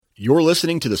You're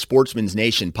listening to the Sportsman's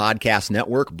Nation Podcast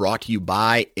Network, brought to you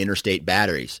by Interstate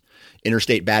Batteries.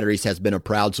 Interstate Batteries has been a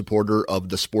proud supporter of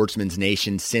the Sportsman's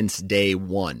Nation since day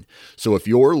one. So if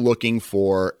you're looking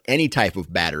for any type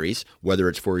of batteries, whether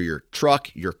it's for your truck,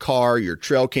 your car, your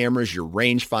trail cameras, your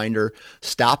rangefinder,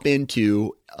 stop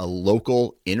into a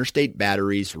local Interstate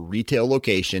Batteries retail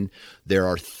location. There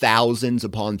are thousands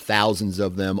upon thousands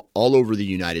of them all over the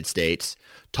United States.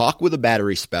 Talk with a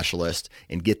battery specialist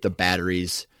and get the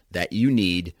batteries that you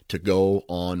need to go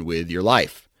on with your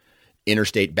life.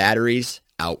 Interstate Batteries,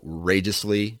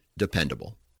 outrageously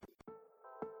dependable.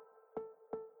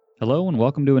 Hello and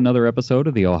welcome to another episode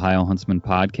of the Ohio Huntsman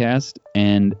Podcast.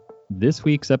 And this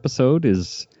week's episode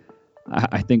is,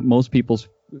 I think, most people's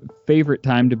favorite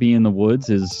time to be in the woods.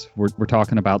 Is we're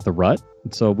talking about the rut.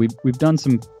 So we've done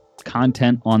some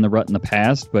content on the rut in the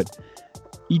past, but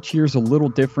each year's a little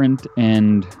different.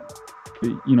 And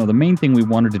you know, the main thing we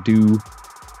wanted to do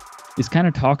is kind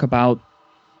of talk about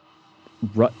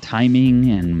rut timing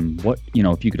and what, you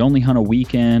know, if you could only hunt a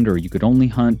weekend or you could only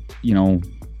hunt,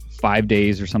 5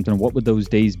 days or something, what would those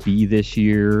days be this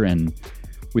year? And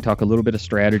we talk a little bit of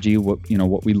strategy, what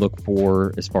we look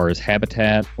for as far as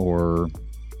habitat or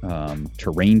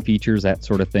terrain features, that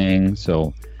sort of thing.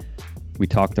 So we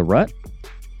talk the rut.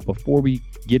 Before we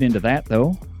get into that,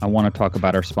 though, I want to talk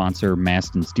about our sponsor,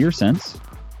 Mastin's Deer Sense.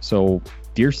 So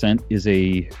Deer Scent is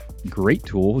a great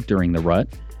tool during the rut.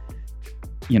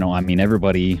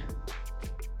 Everybody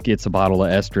gets a bottle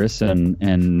of estrus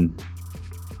and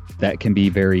that can be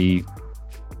very,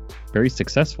 very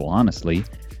successful, honestly.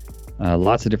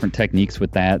 Lots of different techniques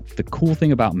with that. The cool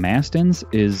thing about Mastin's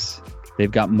is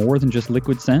they've got more than just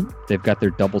liquid scent. They've got their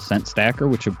double scent stacker,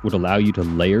 which would allow you to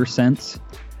layer scents.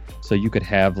 So you could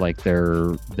have like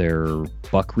their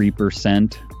buck reaper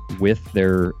scent with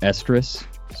their estrus.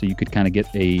 So you could kind of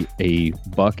get a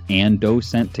buck and doe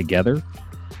scent together,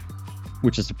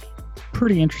 which is a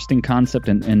pretty interesting concept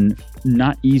and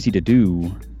not easy to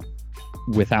do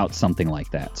without something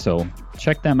like that. So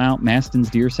check them out,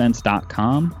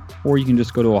 mastinsdeerscents.com, or you can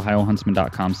just go to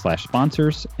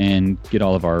ohiohuntsman.com/sponsors and get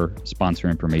all of our sponsor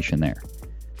information there.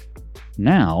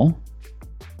 Now,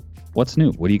 what's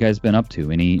new? What have you guys been up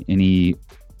to? Any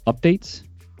updates?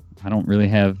 I don't really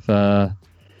have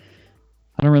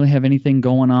anything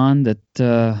going on that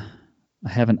I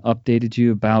haven't updated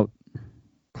you about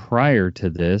prior to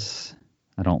this,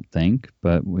 I don't think.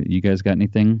 But you guys got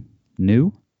anything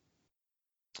new?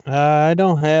 I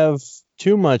don't have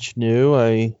too much new.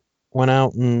 I went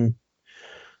out and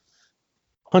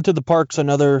hunted the parks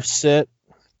another sit.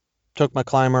 Took my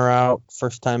climber out,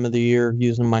 first time of the year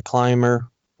using my climber.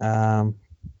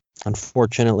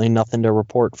 Unfortunately, nothing to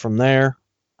report from there.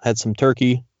 Had some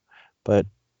turkey, but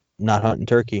not hunting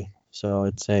turkey. So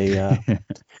it's a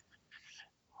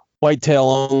whitetail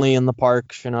only in the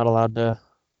parks. You're not allowed to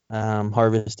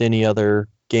harvest any other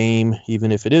game,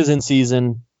 even if it is in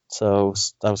season. So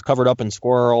I was covered up in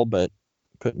squirrel, but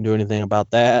couldn't do anything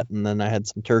about that. And then I had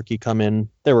some turkey come in.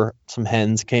 There were some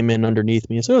hens came in underneath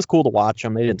me. So it was cool to watch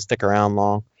them. They didn't stick around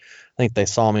long. I think they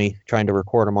saw me trying to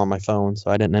record them on my phone,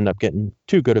 so I didn't end up getting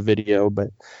too good a video.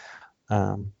 But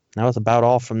that was about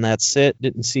all from that sit.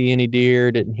 Didn't see any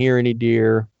deer, didn't hear any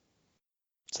deer.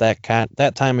 It's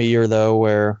that time of year, though,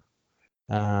 where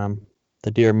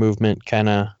the deer movement kind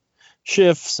of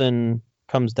shifts and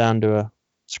comes down to a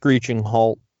screeching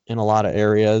halt in a lot of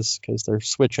areas because they're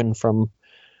switching from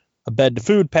a bed to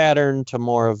food pattern to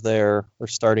more of they're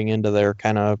starting into their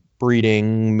kind of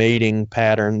breeding, mating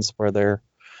patterns where they're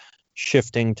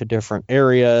shifting to different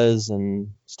areas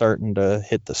and starting to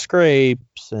hit the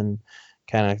scrapes and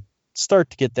kind of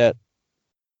start to get that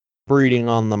breeding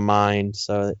on the mind.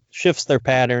 So it shifts their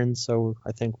patterns. So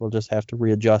I think we'll just have to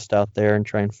readjust out there and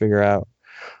try and figure out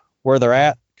where they're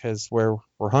at, because where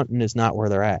we're hunting is not where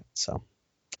they're at. So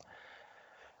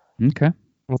okay,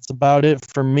 that's about it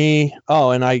for me.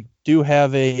 Oh, and I do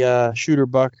have a shooter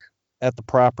buck at the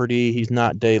property. He's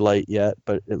not daylight yet,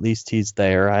 but at least he's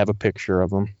there. I have a picture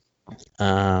of him.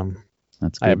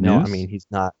 That's good news. He's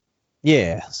not.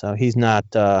 Yeah, so he's not.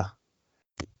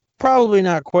 Probably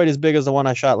not quite as big as the one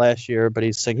I shot last year, but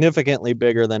he's significantly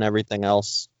bigger than everything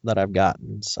else that I've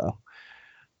gotten. So,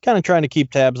 kind of trying to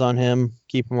keep tabs on him,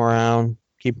 keep him around,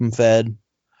 keep him fed.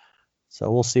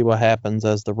 So we'll see what happens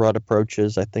as the rut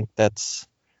approaches. I think that's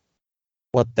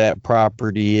what that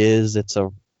property is. It's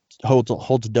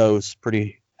holds does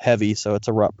pretty heavy, so it's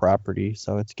a rut property.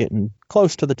 So it's getting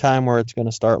close to the time where it's going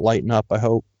to start lighting up, I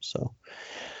hope. So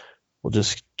we'll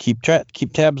just keep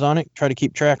tabs on it, try to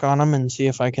keep track on them, and see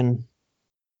if I can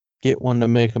get one to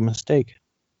make a mistake.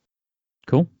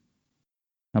 Cool.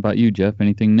 How about you, Jeff?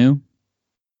 Anything new?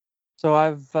 So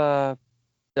I've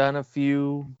done a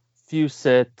few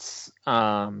sits,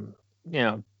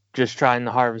 just trying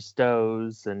to harvest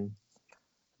does, and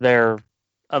they're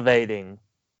evading,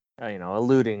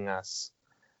 eluding us.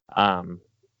 I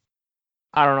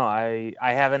don't know. I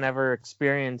haven't ever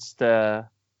experienced a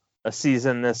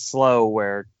season this slow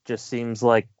where it just seems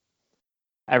like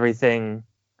everything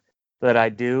that I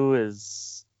do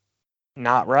is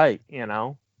not right,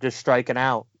 just striking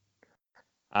out.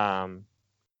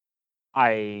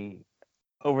 I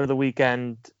over the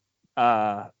weekend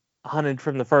hunted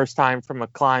from the first time from a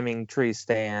climbing tree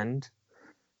stand.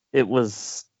 It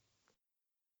was,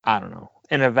 I don't know,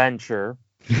 an adventure.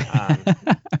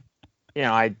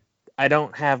 I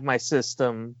don't have my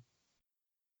system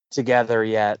together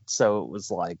yet, so it was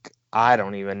like, I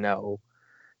don't even know,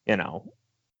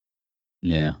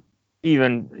 Yeah.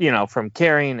 even, from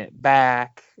carrying it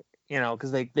back,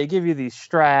 because they give you these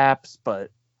straps, but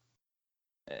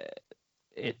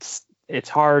it's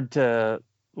hard to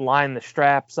line the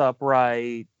straps up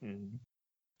right, and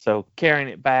so carrying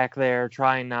it back there,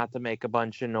 trying not to make a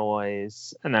bunch of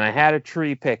noise. And then I had a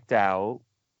tree picked out,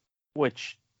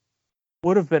 which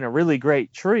would have been a really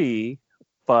great tree,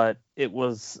 but it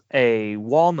was a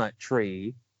walnut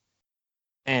tree,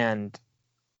 and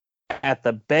at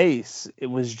the base it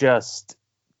was just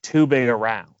too big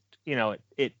around.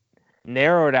 It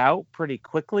narrowed out pretty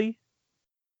quickly,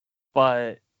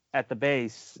 but at the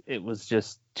base it was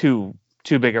just too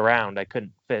big around. I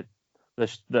couldn't fit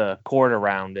the cord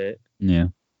around it. Yeah.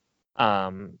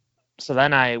 So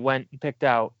then I went and picked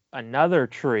out another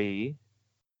tree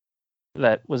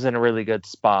that was in a really good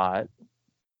spot,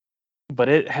 but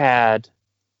it had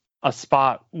a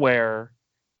spot where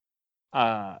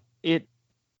a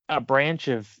branch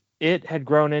of it had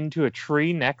grown into a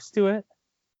tree next to it,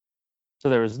 so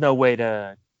there was no way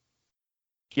to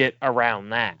get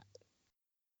around that.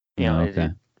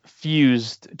 It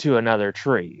fused to another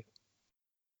tree.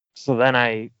 So then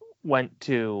I went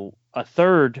to a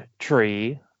third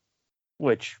tree,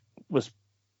 which was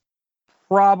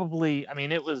probably,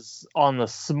 it was on the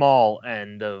small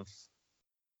end of,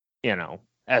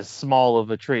 as small of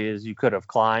a tree as you could have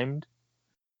climbed.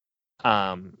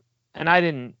 And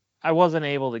I wasn't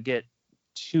able to get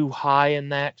too high in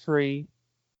that tree.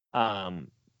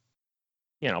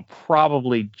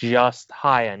 Probably just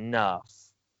high enough.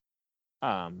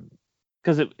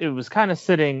 Because it was kind of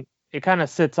sitting, it kind of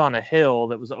sits on a hill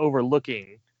that was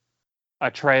overlooking a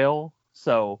trail.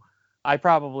 So I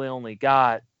probably only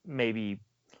got maybe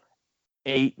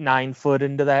 8-9 foot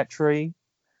into that tree.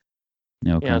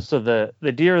 Okay. So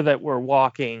the deer that were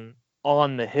walking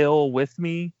on the hill with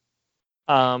me,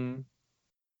 I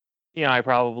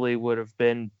probably would have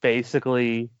been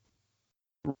basically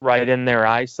right in their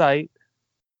eyesight.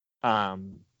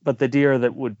 But the deer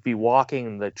that would be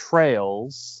walking the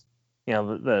trails,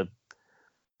 the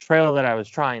trail that I was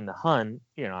trying to hunt,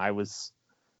 I was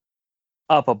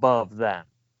up above them.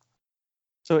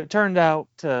 So it turned out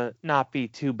to not be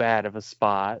too bad of a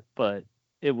spot, but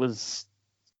it was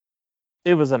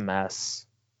a mess.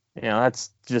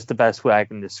 That's just the best way I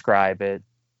can describe it,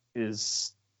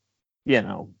 is,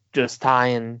 just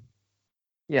tying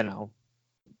a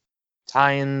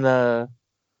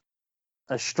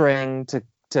string to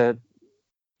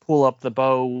pull up the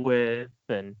bow with,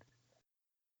 and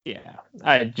it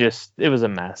was a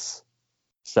mess.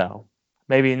 So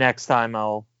maybe next time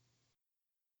I'll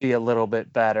be a little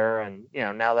bit better, and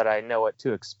now that I know what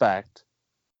to expect.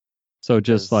 So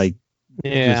just like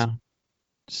just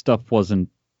stuff wasn't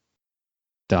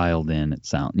dialed in. It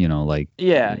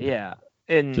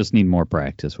and just need more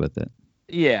practice with it.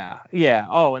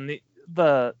 Oh, and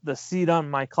the seat on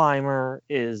my climber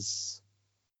is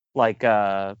like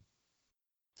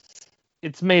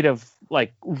it's made of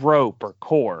like rope or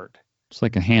cord. It's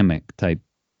like a hammock type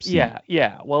seat.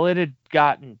 Yeah. Well, it had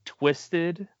gotten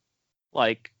twisted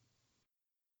like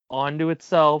onto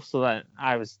itself, so that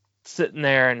I was sitting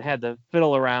there and had to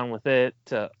fiddle around with it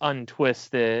to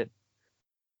untwist it,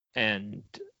 and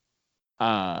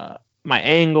my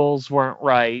angles weren't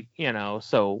right,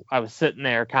 so I was sitting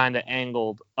there kind of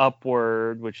angled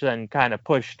upward, which then kind of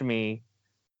pushed me,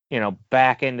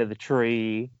 back into the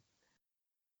tree,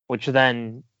 which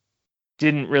then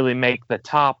didn't really make the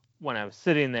top, when I was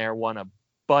sitting there, want to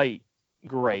bite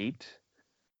great.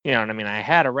 You know what I mean? I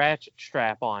had a ratchet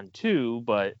strap on too,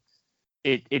 but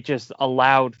it just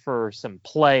allowed for some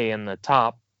play in the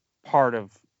top part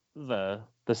of the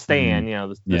stand,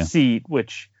 the seat,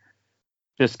 which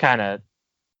just kind of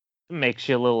makes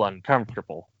you a little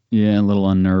uncomfortable. Yeah, a little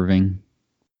unnerving.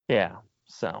 Yeah,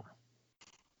 so.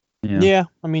 Yeah,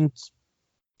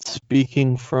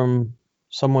 speaking from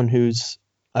someone who's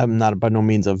I'm not by no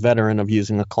means a veteran of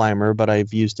using a climber, but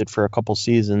I've used it for a couple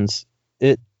seasons.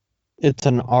 It's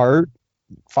an art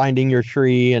finding your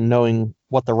tree and knowing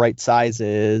what the right size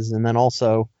is, and then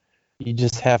also you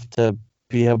just have to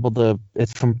be able to,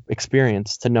 it's from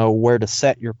experience, to know where to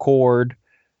set your cord,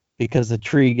 because the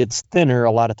tree gets thinner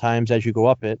a lot of times as you go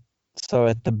up it. So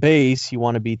at the base you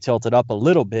want to be tilted up a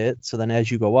little bit, so then as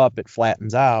you go up it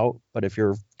flattens out. But if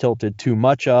you're tilted too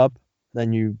much up,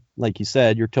 then you, like you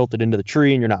said, you're tilted into the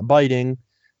tree and you're not biting.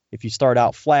 If you start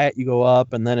out flat, you go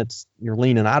up, and then you're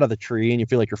leaning out of the tree and you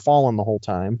feel like you're falling the whole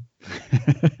time.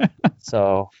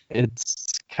 So it's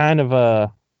kind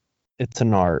of it's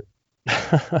an art.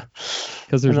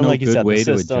 Because there's no like good way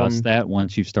to adjust that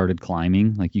once you've started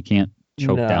climbing. Like you can't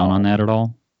choke down on that at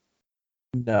all.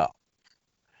 No.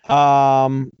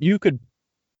 You could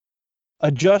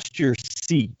adjust your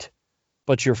seat,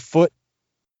 but your foot,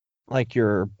 like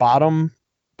your bottom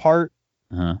part,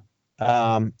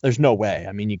 there's no way.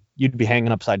 I mean, you'd be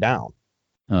hanging upside down.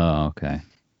 Oh, okay.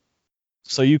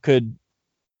 So you could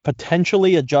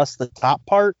potentially adjust the top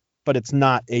part, but it's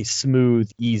not a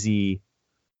smooth, easy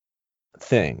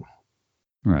thing.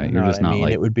 Right. You're just not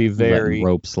like, it would be very letting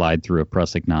rope slide through a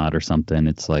prusik knot or something.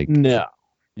 It's like, no.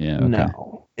 Yeah. Okay.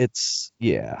 No. It's,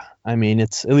 yeah. I mean,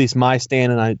 it's at least my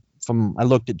stand, and I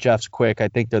looked at Jeff's quick. I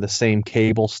think they're the same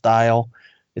cable style.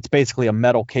 It's basically a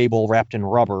metal cable wrapped in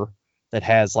rubber that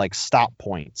has like stop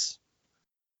points.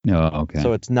 Oh, okay.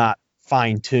 So it's not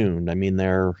fine tuned. I mean,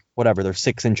 they're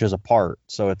 6 inches apart.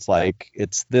 So it's like,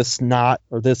 it's this knot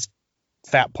or this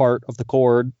fat part of the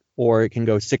cord, or it can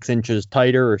go 6 inches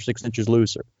tighter or 6 inches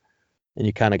looser. And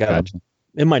you kind of got to,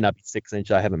 it might not be 6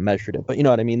 inches. I haven't measured it, but you know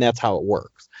what I mean? That's how it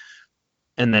works.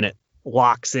 And then it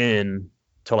locks in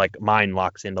to, like, mine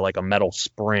locks into like a metal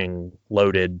spring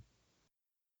loaded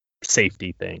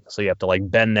safety thing. So you have to like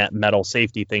bend that metal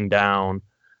safety thing down,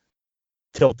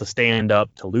 tilt the stand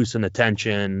up to loosen the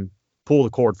tension, pull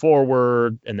the cord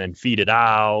forward, and then feed it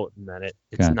out. And then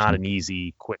it's not an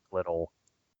easy, quick little,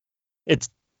 it's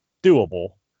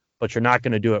doable, but you're not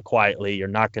going to do it quietly. You're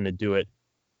not going to do it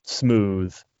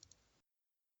smooth.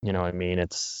 You know what I mean?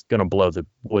 It's going to blow the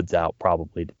woods out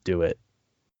probably to do it,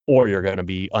 or you're going to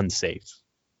be unsafe.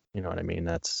 You know what I mean?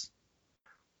 It's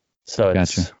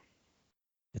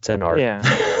an art. Yeah.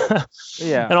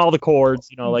 Yeah. And all the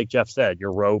cords, you know, like Jeff said,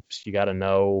 your ropes, you got to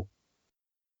know.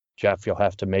 Jeff, you'll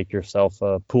have to make yourself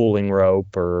a pooling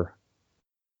rope, or,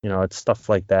 you know, it's stuff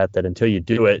like that until you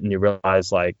do it and you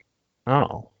realize, like,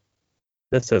 oh,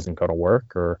 this isn't going to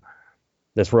work, or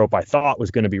this rope I thought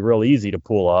was going to be real easy to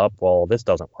pull up. Well, this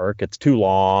doesn't work. It's too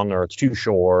long, or it's too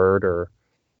short, or,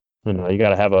 you know, you got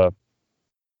to have a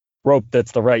rope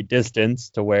that's the right distance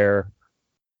to where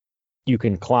you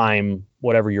can climb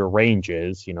whatever your range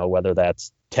is, you know, whether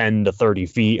that's 10 to 30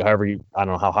 feet, I don't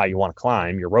know how high you want to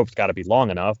climb. Your rope's got to be long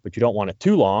enough, but you don't want it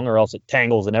too long, or else it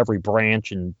tangles in every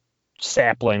branch and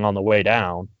sapling on the way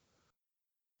down.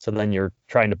 So then you're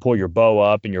trying to pull your bow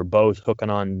up, and your bow's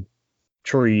hooking on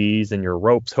trees, and your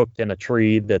rope's hooked in a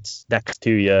tree that's next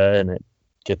to you, and it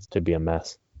gets to be a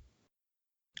mess.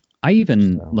 I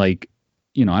even like,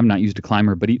 you know, I'm not used to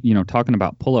climber, but you know, talking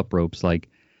about pull-up ropes, like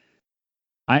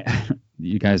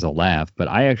you guys will laugh, but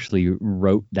I actually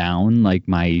wrote down like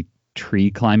my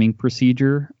tree climbing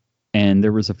procedure, and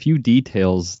there was a few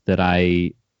details that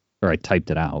I typed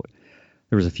it out.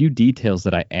 There was a few details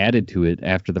that I added to it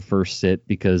after the first sit,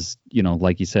 because, you know,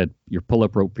 like you said, your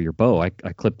pull-up rope for your bow, I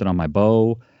clipped it on my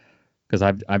bow, because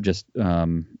I've just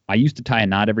I used to tie a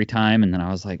knot every time, and then I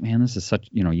was like, man, this is such,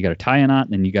 you know, you got to tie a knot,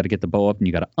 and then you got to get the bow up, and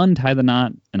you got to untie the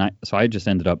knot, and so I just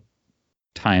ended up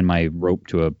tying my rope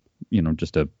to a, you know,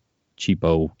 just a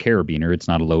cheapo carabiner. It's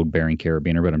not a load-bearing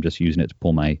carabiner, but I'm just using it to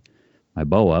pull my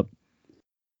bow up.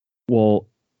 Well,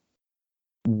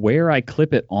 where I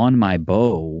clip it on my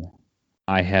bow,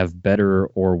 I have better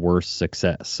or worse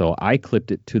success. So I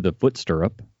clipped it to the foot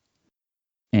stirrup,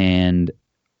 and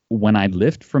when I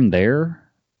lift from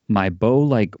there, my bow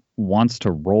like wants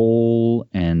to roll,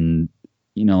 and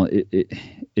you know,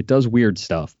 it does weird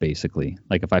stuff basically.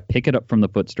 Like if I pick it up from the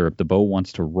foot stirrup, the bow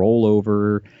wants to roll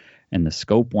over, and the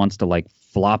scope wants to like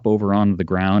flop over onto the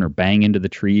ground or bang into the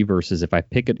tree, versus if I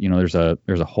pick it, you know, there's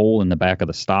a hole in the back of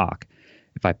the stock.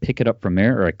 If I pick it up from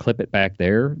there, or I clip it back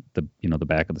there, the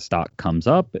back of the stock comes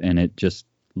up and it just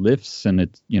lifts, and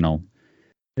it's, you know,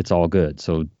 it's all good.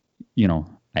 So, you know,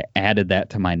 I added that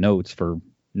to my notes for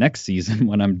next season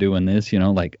when I'm doing this, you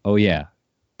know, like, oh yeah,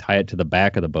 tie it to the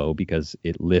back of the bow because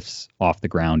it lifts off the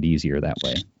ground easier that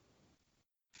way.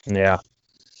 Yeah.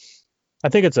 I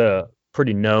think it's a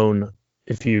pretty known,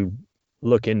 if you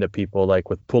look into people like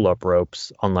with pull-up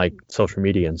ropes on like social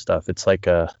media and stuff, it's like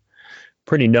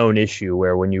pretty known issue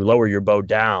where when you lower your bow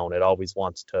down, it always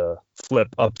wants to flip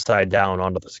upside down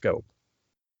onto the scope.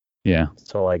 Yeah.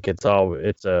 So like it's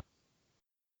a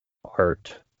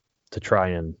art to try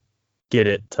and get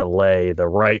it to lay the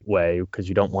right way, because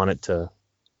you don't want it to,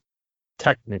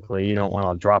 technically you don't want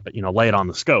to drop it, lay it on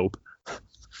the scope.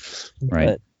 Right.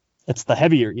 But it's the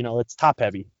heavier, it's top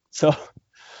heavy. So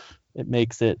it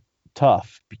makes it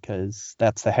tough because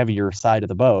that's the heavier side of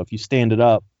the bow. If you stand it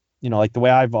up, like the way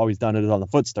I've always done it is on the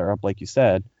foot stirrup, like you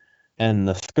said, and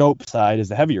the scope side is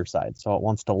the heavier side. So it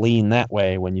wants to lean that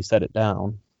way when you set it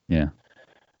down. Yeah.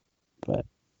 But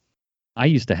I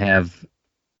used to have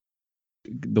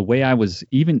the way I was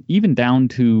even down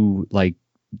to like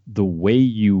the way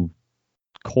you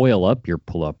coil up your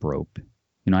pull-up rope.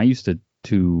 I used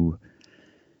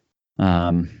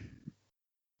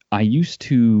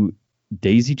to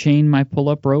daisy chain my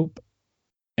pull-up rope,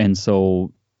 and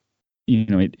so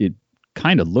it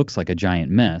kind of looks like a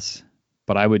giant mess.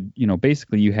 But I would,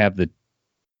 basically you have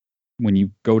when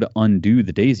you go to undo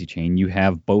the daisy chain, you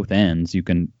have both ends.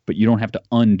 But you don't have to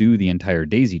undo the entire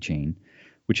daisy chain,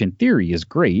 which in theory is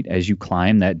great. As you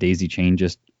climb, that daisy chain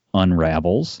just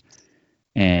unravels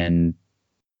and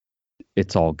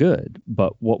it's all good.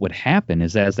 But what would happen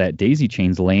is, as that daisy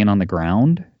chain's laying on the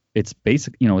ground, it's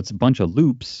it's a bunch of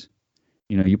loops.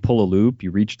 You pull a loop, you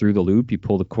reach through the loop, you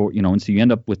pull the cord, and so you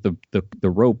end up with the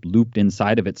rope looped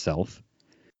inside of itself.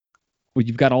 Well,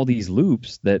 you've got all these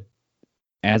loops that,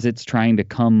 as it's trying to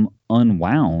come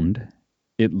unwound,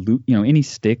 any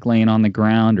stick laying on the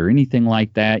ground or anything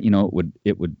like that,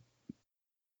 it would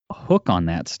hook on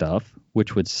that stuff,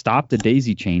 which would stop the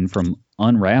daisy chain from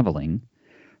unraveling.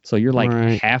 So you're like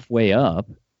halfway up,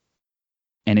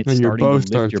 and it's starting to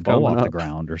lift your bow off the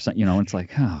ground or something. It's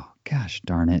like, oh gosh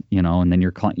darn it, and then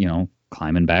you're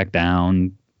climbing back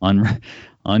down,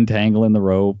 untangling the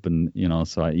rope, and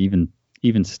so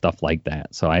even stuff like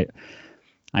that. So I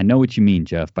know what you mean,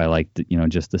 Jeff, by like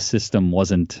just the system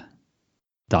wasn't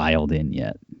dialed in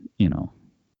yet,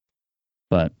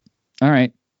 But all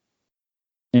right,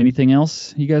 anything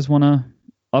else you guys want to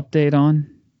update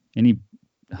on? Any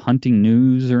hunting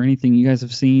news or anything you guys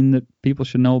have seen that people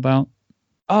should know about?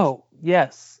 Oh,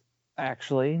 yes,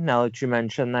 actually, now that you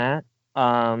mention that,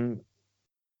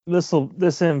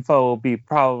 this info will be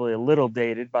probably a little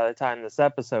dated by the time this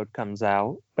episode comes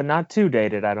out, but not too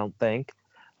dated, I don't think.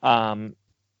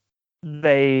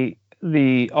 The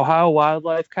Ohio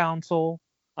Wildlife Council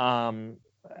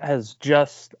has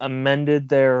just amended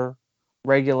their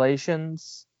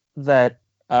regulations that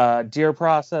deer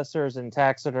processors and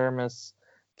taxidermists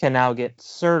can now get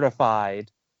certified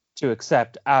to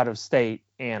accept out-of-state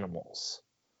animals.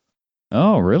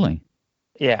 Oh, really?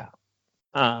 Yeah.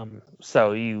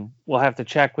 So you will have to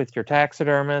check with your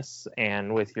taxidermist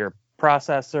and with your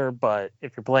processor, but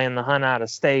if you're planning the hunt out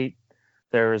of state,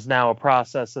 there is now a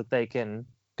process that they can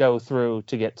go through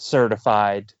to get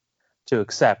certified to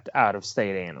accept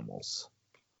out-of-state animals.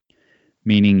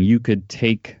 Meaning you could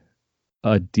take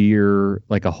a deer,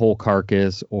 like a whole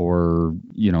carcass, or,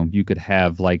 you could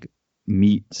have like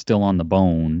meat still on the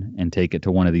bone and take it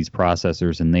to one of these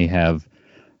processors, and they have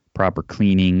proper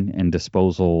cleaning and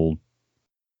disposal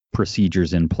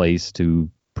procedures in place to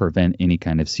prevent any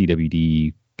kind of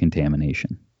CWD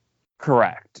contamination.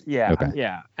 Correct. Yeah. Okay.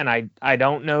 Yeah. And I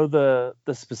don't know the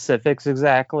specifics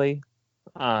exactly.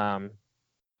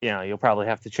 You'll probably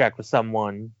have to check with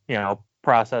someone,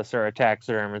 processor or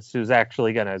taxidermist who's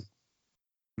actually going to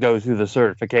go through the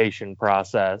certification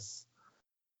process.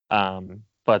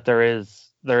 But there is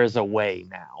a way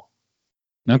now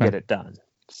to get it done.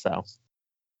 So.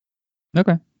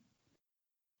 Okay.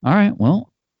 All right.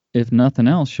 Well, if nothing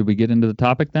else, should we get into the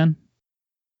topic then?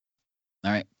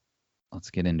 All right. Let's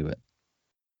get into it.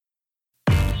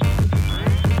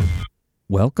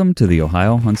 Welcome to the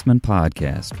Ohio Huntsman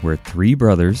Podcast, where three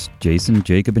brothers, Jason,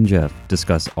 Jacob, and Jeff,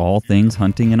 discuss all things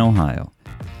hunting in Ohio.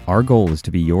 Our goal is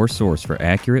to be your source for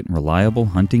accurate and reliable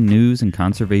hunting news and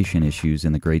conservation issues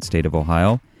in the great state of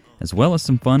Ohio, as well as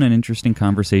some fun and interesting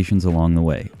conversations along the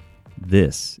way.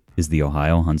 This is the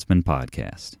Ohio Huntsman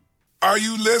Podcast. Are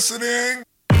you listening?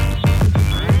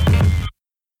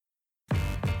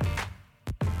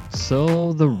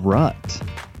 So the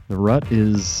rut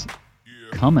is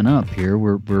coming up here.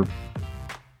 We're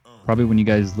probably, when you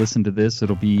guys listen to this,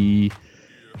 it'll be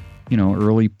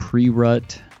early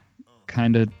pre-rut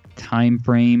kind of time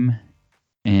frame,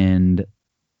 and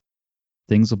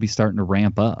things will be starting to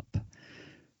ramp up.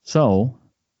 So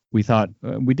we thought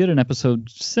we did an episode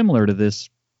similar to this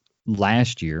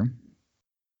last year,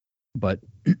 but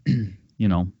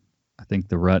I think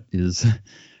the rut is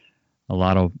a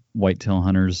lot of whitetail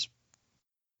hunters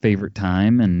favorite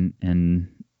time, and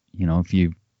if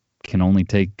you can only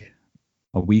take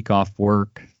a week off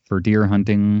work for deer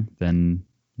hunting, then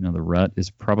the rut is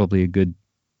probably a good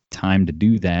time to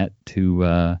do that,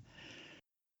 to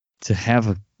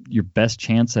have your best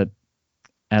chance at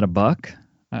a buck.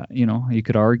 You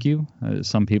could argue.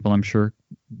 Some people, I'm sure,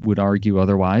 would argue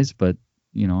otherwise, but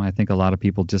I think a lot of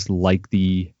people just like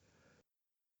the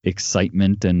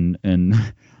excitement and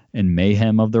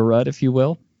mayhem of the rut, if you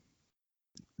will.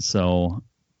 So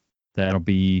that'll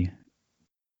be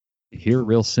here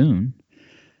real soon.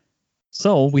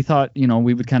 So we thought,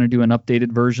 we would kind of do an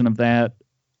updated version of that.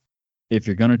 If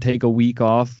you're going to take a week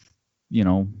off,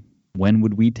 when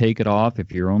would we take it off?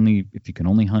 If you can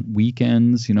only hunt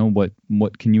weekends,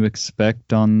 what can you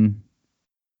expect on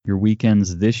your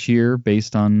weekends this year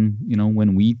based on,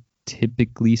 when we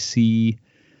typically see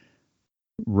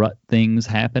rut things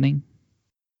happening?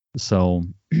 So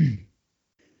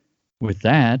with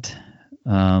that,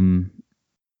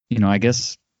 I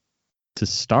guess to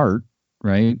start,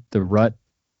 right, the rut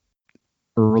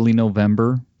early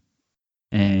November,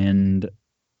 and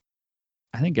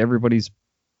I think everybody's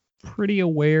pretty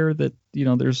aware that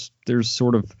there's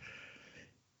sort of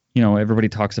everybody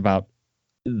talks about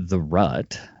the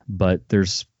rut, but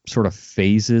there's sort of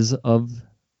phases of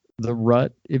the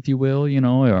rut, if you will.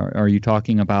 Are you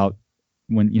talking about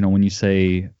when you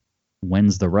say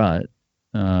when's the rut?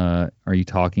 Are you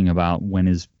talking about when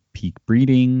is peak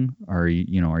breeding? Are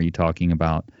you talking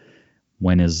about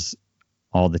when is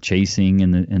all the chasing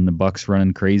and the bucks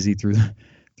running crazy through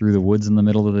the woods in the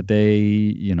middle of the day?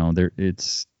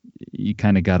 You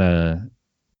kind of gotta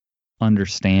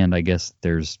understand, I guess,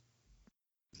 there's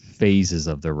phases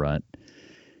of the rut,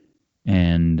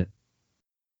 and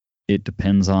it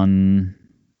depends on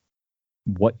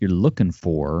what you're looking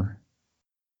for.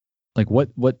 Like what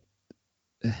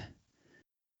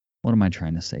am I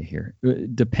trying to say here?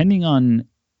 Depending on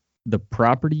the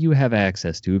property you have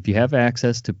access to, if you have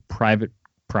access to private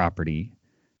property,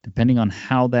 depending on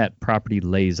how that property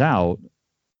lays out,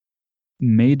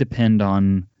 may depend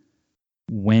on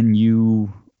when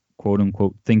you, quote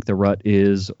unquote, think the rut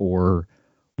is, or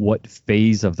what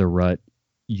phase of the rut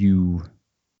you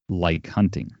like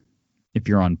hunting. If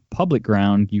you're on public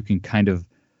ground, you can kind of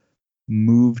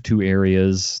move to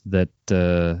areas that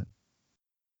are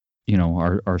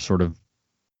sort of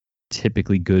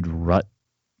typically good rut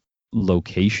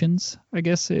locations, I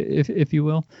guess, if you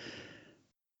will.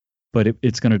 But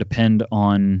it's going to depend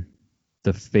on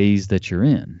the phase that you're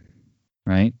in,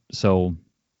 right? So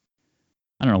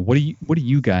I don't know. What do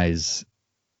you guys?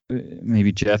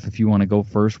 Maybe Jeff, if you want to go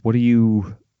first, what do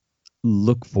you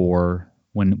look for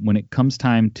when it comes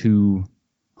time to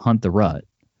hunt the rut?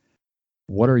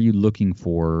 What are you looking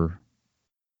for,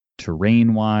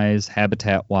 terrain-wise,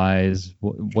 habitat-wise?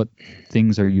 What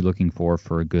things are you looking for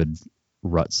a good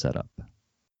rut setup?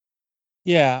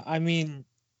 Yeah, I mean,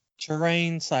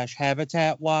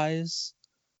 terrain/habitat-wise,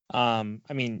 I'm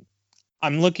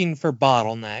looking for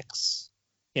bottlenecks,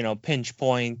 pinch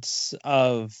points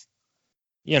of,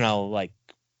 like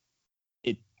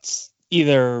it's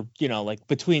either, like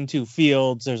between two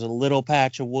fields, there's a little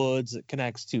patch of woods that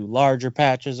connects to larger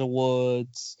patches of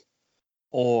woods,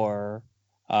 or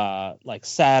like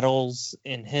saddles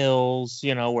in hills,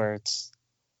 where it's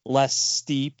less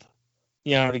steep,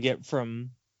 to get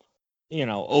from,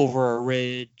 over a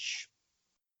ridge,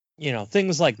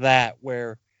 things like that,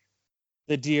 where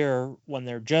the deer, when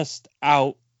they're just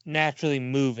out naturally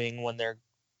moving, when they're,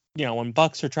 when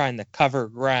bucks are trying to cover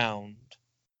ground,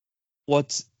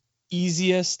 what's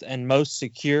easiest and most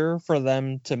secure for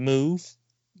them to move.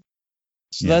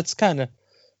 So that's kind of,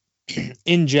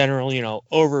 in general,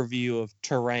 overview of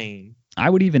terrain. I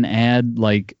would even add,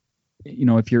 like,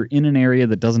 if you're in an area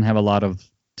that doesn't have a lot of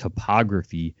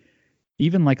topography,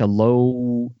 even like a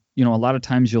low, a lot of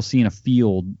times you'll see in a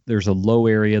field, there's a low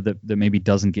area that maybe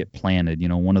doesn't get planted,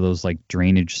 one of those like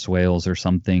drainage swales or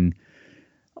something.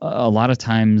 A lot of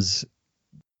times,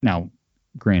 now,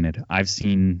 granted, I've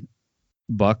seen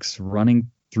bucks running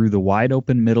through the wide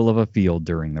open middle of a field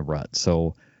during the rut.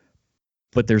 So,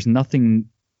 but there's nothing,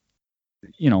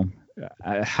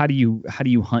 how do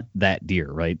you hunt that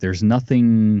deer, right? There's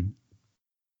nothing,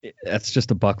 that's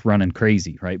just a buck running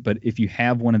crazy, right? But if you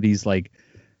have one of these like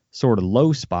sort of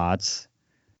low spots,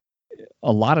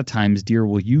 a lot of times deer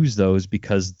will use those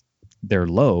because they're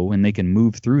low and they can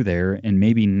move through there and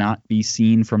maybe not be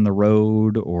seen from the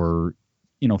road, or,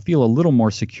 feel a little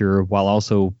more secure while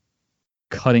also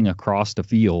cutting across the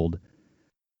field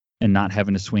and not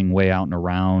having to swing way out and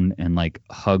around and like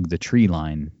hug the tree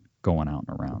line going out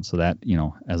and around. So that,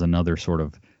 as another sort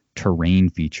of terrain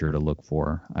feature to look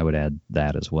for, I would add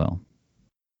that as well.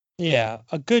 Yeah,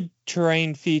 a good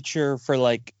terrain feature for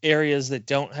like areas that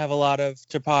don't have a lot of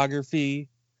topography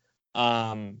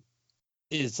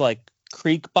is like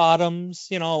creek bottoms.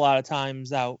 A lot of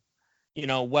times out,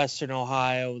 Western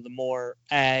Ohio, the more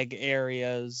ag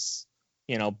areas,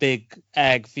 big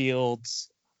ag fields.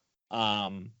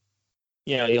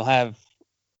 You'll have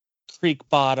creek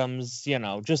bottoms,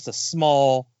 just a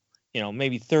small,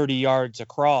 maybe 30 yards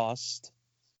across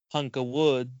hunk of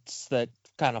woods that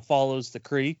kind of follows the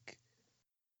creek.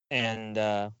 And,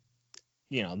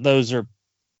 those are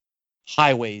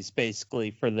highways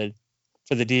basically for the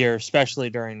deer, especially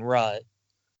during rut.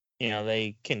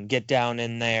 They can get down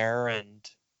in there and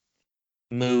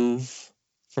move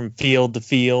from field to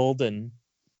field. And,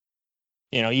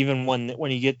 even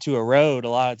when you get to a road, a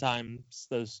lot of times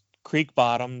those creek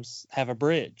bottoms have a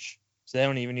bridge. So they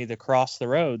don't even need to cross the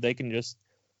road. They can just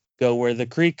go where the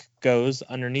creek goes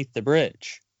underneath the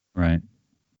bridge. Right.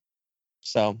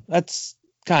 So that's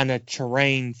kind of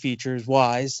terrain features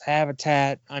wise.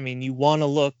 Habitat, I mean, you want to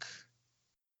look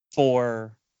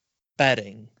for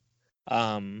bedding,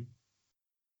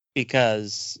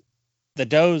 because the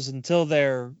does, until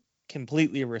they're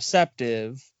completely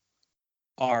receptive,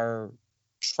 are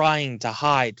trying to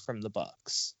hide from the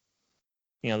bucks.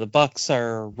 The bucks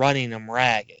are running them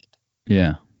ragged.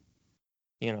 Yeah.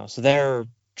 So they're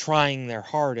trying their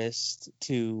hardest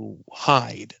to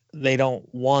hide. They don't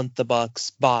want the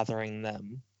bucks bothering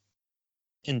them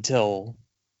until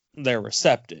they're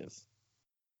receptive.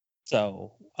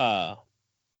 So,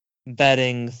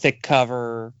 bedding, thick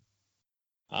cover,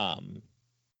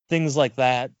 things like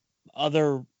that.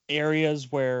 Other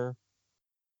areas where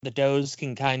the does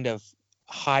can kind of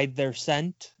hide their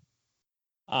scent.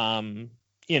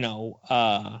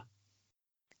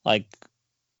 Like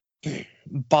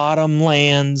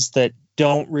bottomlands that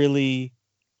don't really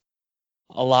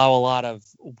allow a lot of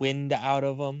wind out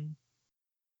of them.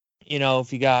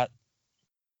 If you got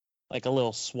like a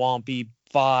little swampy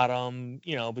bottom,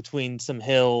 between some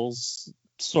hills,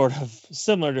 sort of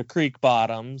similar to creek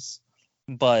bottoms,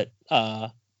 but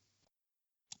a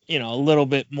little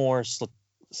bit more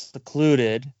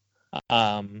secluded.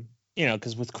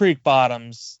 Because with creek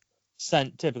bottoms,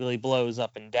 scent typically blows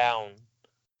up and down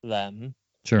them.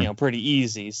 Sure. Pretty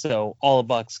easy. So all a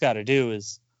buck's got to do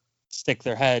is stick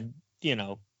their head,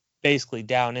 basically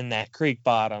down in that creek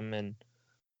bottom, and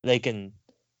they can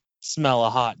smell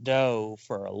a hot doe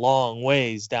for a long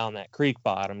ways down that creek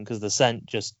bottom because the scent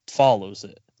just follows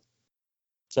it.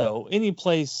 So any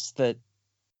place that,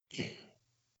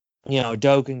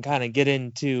 doe can kind of get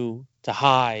into to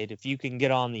hide, if you can get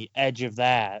on the edge of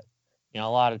that, a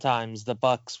lot of times the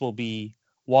bucks will be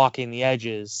walking the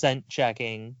edges, scent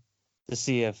checking to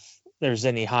see if there's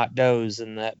any hot does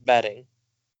in that bedding.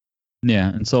 Yeah.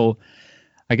 And so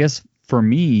I guess for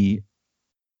me,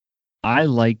 I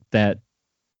like that,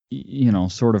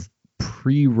 sort of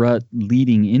pre-rut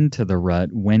leading into the rut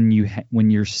when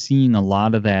you're seeing a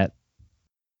lot of that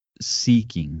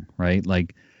seeking, right?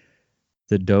 Like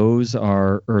the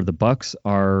bucks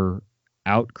are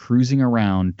out cruising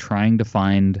around trying to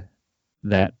find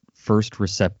that first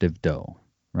receptive doe,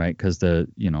 right? Because and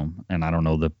I don't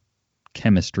know the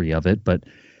chemistry of it, but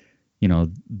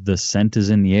the scent is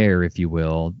in the air, if you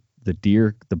will.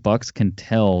 The bucks can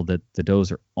tell that the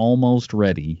does are almost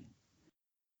ready,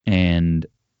 and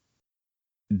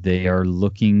they are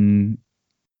looking,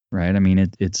 right? I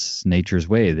mean, it's nature's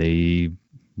way. They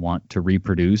want to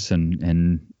reproduce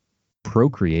and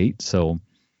procreate, so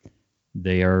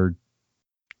they are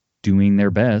doing their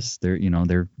best.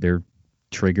 They're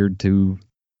triggered to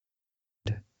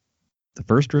the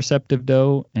first receptive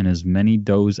doe and as many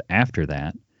does after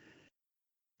that.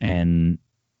 And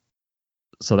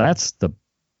so that's the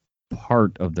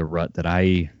part of the rut that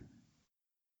I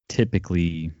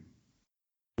typically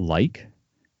like,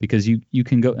 because you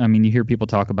can go, I mean, you hear people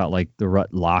talk about like the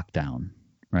rut lockdown,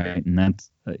 right? And that's,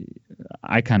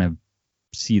 I kind of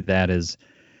see that as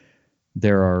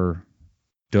there are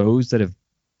does that have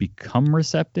become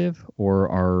receptive or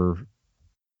are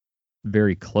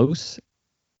very close.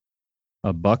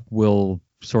 A buck will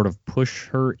sort of push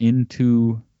her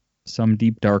into some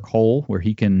deep dark hole where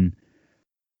he can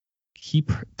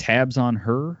keep tabs on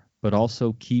her, but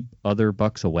also keep other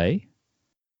bucks away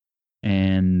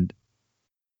and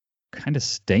kind of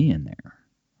stay in there,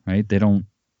 right? They don't,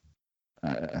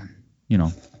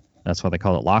 that's why they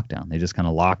call it lockdown. They just kind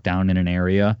of lock down in an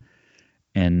area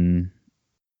and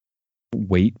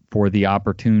wait for the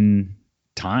opportune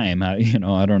time. I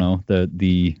don't know,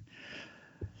 the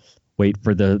wait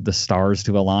for the stars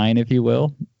to align, if you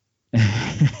will,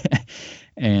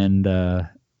 and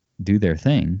do their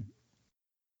thing.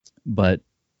 But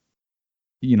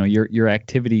your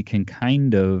activity can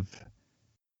kind of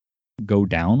go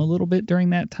down a little bit during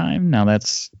that time. Now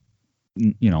that's,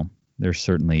 there's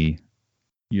certainly,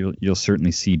 you'll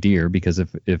certainly see deer, because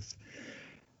if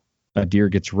a deer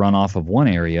gets run off of one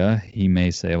area, he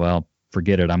may say, well,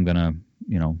 forget it, I'm going to,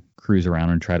 cruise around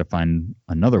and try to find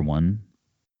another one.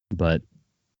 But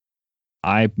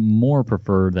I more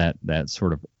prefer that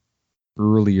sort of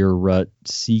earlier rut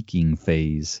seeking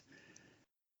phase,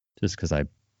 just because I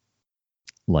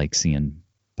like seeing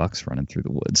bucks running through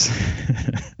the woods.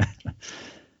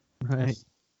 Right.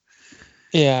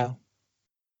 Yeah.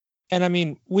 And I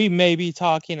mean, we may be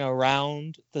talking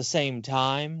around the same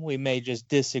time. We may just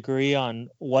disagree on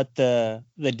what the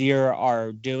deer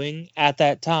are doing at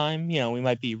that time. We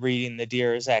might be reading the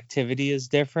deer's activity as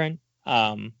different.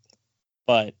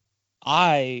 But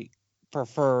I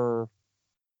prefer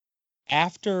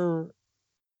after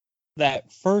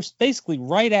that first, basically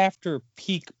right after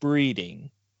peak breeding,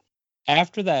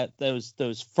 after that,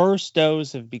 those first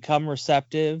does have become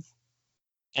receptive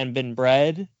and been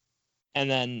bred, and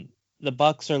then the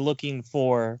bucks are looking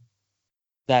for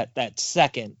that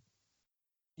second,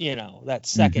 that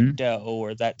second doe,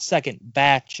 or that second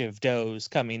batch of does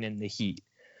coming in the heat.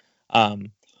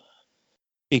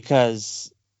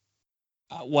 Because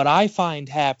what I find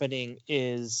happening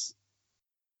is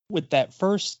with that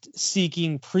first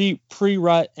seeking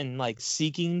pre-rut and like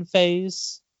seeking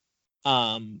phase,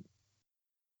 the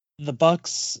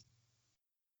bucks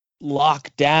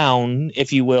lock down,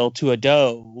 if you will, to a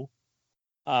doe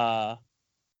kind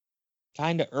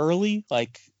of early,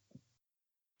 like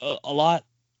a lot.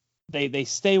 They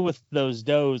stay with those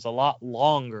does a lot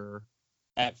longer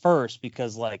at first,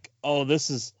 because like, oh, this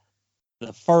is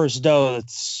the first doe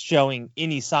that's showing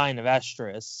any sign of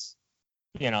estrus,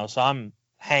 so I'm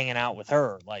hanging out with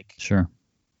her, like. Sure.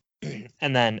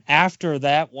 And then after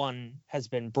that one has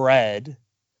been bred,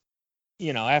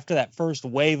 after that first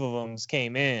wave of them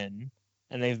came in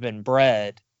and they've been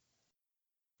bred,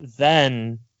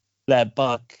 then that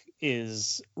buck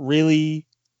is really,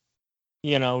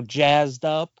 jazzed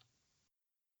up,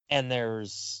 and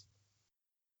there's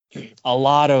a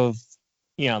lot of,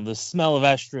 the smell of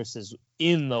estrus is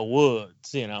in the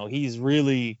woods. He's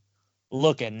really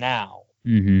looking now.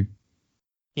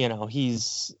 Mm-hmm.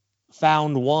 He's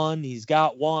found one, he's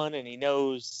got one, and he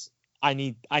knows I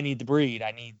need to breed.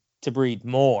 I need to breed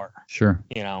more. Sure.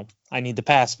 I need to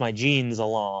pass my genes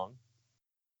along.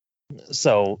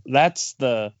 So that's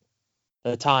the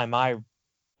time I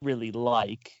really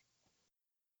like,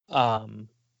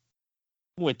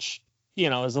 which,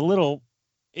 is a little,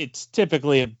 it's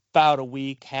typically about a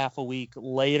week, half a week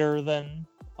later than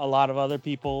a lot of other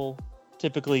people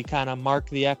typically kind of mark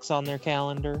the X on their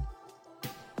calendar.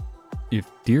 If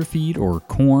deer feed or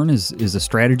corn is a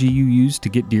strategy you use to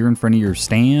get deer in front of your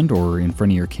stand or in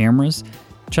front of your cameras,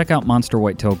 check out Monster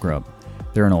Whitetail Grub.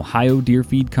 They're an Ohio deer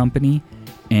feed company,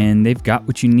 and they've got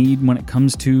what you need when it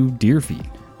comes to deer feed.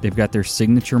 They've got their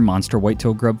signature Monster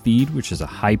Whitetail Grub feed, which is a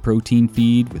high-protein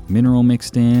feed with mineral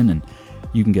mixed in, and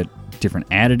you can get different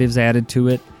additives added to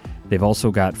it. They've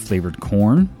also got flavored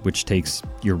corn, which takes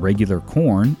your regular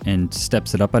corn and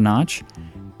steps it up a notch.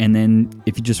 And then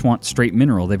if you just want straight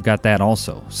mineral, they've got that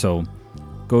also. So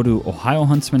go to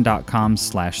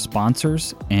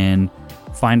ohiohuntsman.com/sponsors and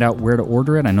find out where to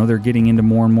order it. I know they're getting into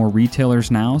more and more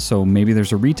retailers now, so maybe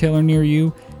there's a retailer near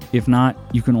you. If not,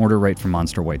 you can order right from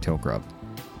Monster Whitetail Grub.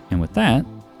 And with that,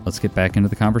 let's get back into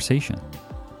the conversation.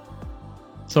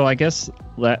 So I guess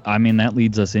that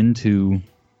leads us into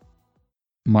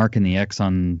marking the X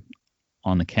on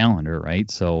the calendar,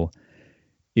 right? So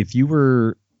if you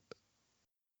were,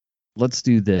 let's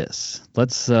do this.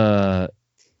 Let's looking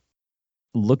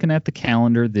at the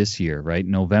calendar this year, right?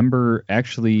 November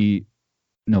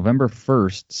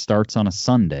 1st starts on a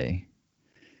Sunday.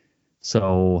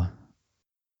 So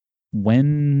what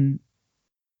do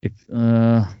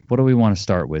we want to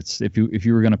start with? If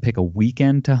you were going to pick a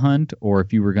weekend to hunt, or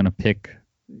if you were going to pick,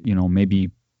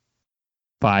 maybe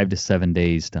 5 to 7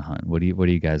 days to hunt, what do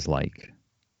you guys like?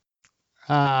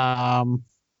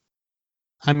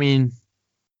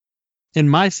 In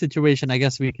my situation, I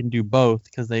guess we can do both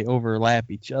because they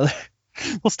overlap each other.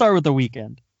 We'll start with the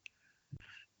weekend.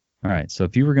 All right. So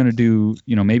if you were going to do,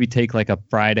 maybe take like a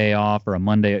Friday off or a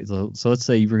Monday. So let's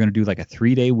say you were going to do like a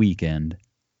 3-day weekend.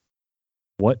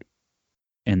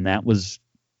 And that was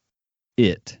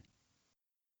it.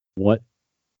 What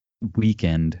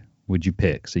weekend would you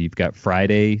pick? So you've got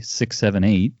Friday, 6, 7,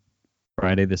 8,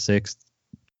 Friday the 6th,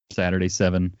 Saturday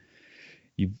 7.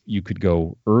 You could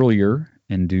go earlier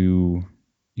and do,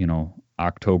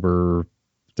 October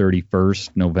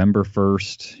 31st, November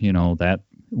 1st,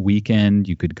 weekend.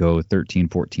 You could go 13,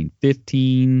 14,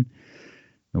 15,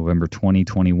 November 20,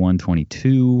 21,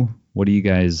 22. What do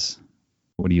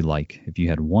you like if you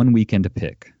had one weekend to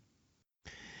pick?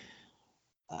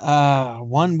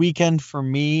 One weekend for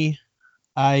me,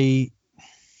 I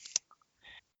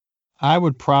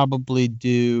would probably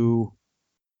do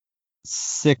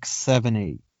 6, 7,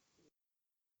 8.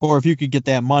 Or if you could get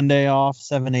that Monday off,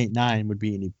 7, 8, 9 would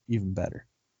be even better.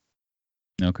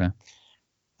 Okay.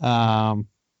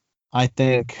 I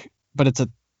think, but it's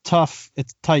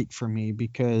tight for me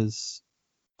because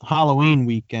Halloween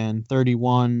weekend,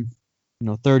 31,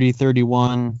 30,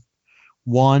 31,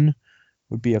 1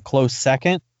 would be a close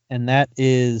second. And that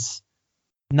is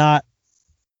not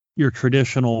your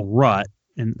traditional rut.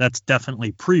 And that's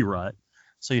definitely pre-rut.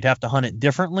 So you'd have to hunt it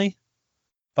differently.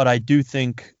 But I do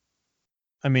think,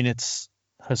 it's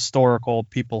historical.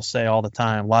 People say all the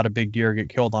time, a lot of big deer get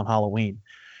killed on Halloween.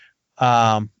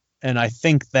 And I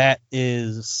think that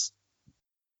is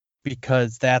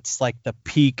because that's like the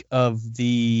peak of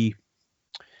the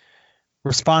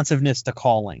responsiveness to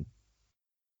calling.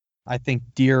 I think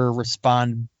deer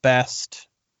respond best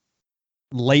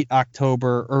late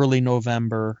October, early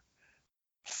November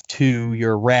to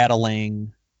your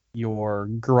rattling, your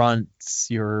grunts,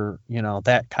 your,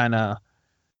 that kind of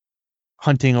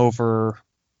hunting over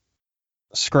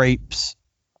scrapes.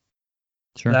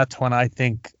 Sure. That's when I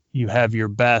think you have your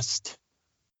best,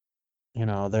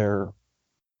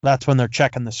 that's when they're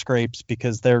checking the scrapes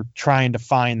because they're trying to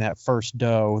find that first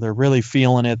doe. They're really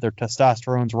feeling it. Their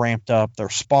testosterone's ramped up. They're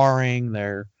sparring.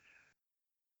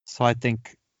 So I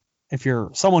think if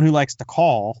you're someone who likes to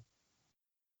call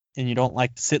and you don't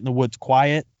like to sit in the woods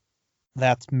quiet,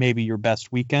 that's maybe your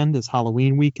best weekend is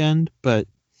Halloween weekend. But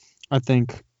I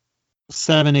think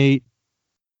 7, 8,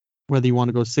 whether you want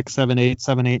to go 6, 7, 8,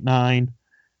 7, 8, 9,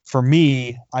 for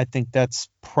me, I think that's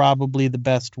probably the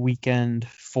best weekend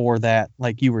for that,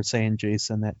 like you were saying,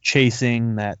 Jason, that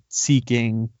chasing, that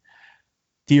seeking,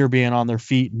 deer being on their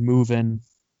feet and moving.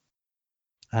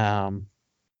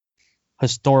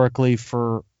 Historically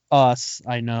for us,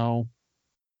 I know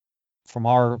from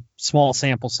our small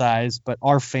sample size, but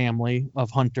our family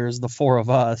of hunters, the 4 of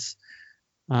us,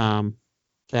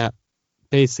 that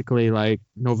basically like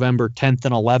November 10th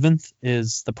and 11th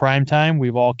is the prime time.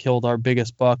 We've all killed our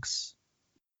biggest bucks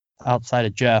outside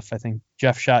of Jeff. I think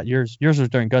Jeff shot yours. Yours was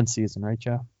during gun season, right,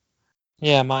 Jeff?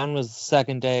 Yeah, mine was the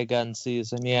second day of gun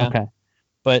season. Yeah. Okay.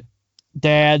 But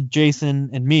Dad, Jason,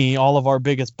 and me, all of our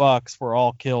biggest bucks were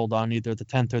all killed on either the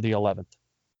 10th or the 11th.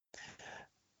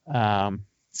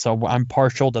 So I'm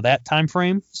partial to that time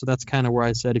frame. So that's kind of where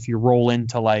I said if you roll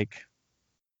into like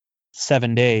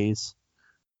 7 days,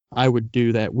 I would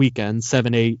do that weekend,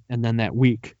 7, 8, and then that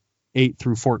week, 8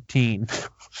 through 14.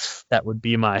 That would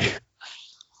be my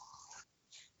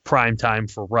prime time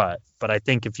for rut. But I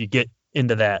think if you get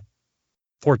into that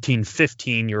 14,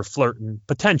 15, you're flirting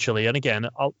potentially. And again,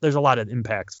 there's a lot of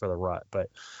impacts for the rut, but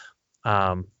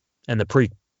and the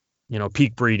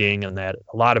peak breeding and that,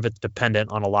 a lot of it's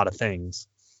dependent on a lot of things,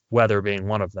 weather being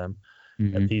one of them,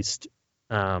 at least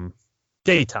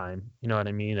daytime. You know what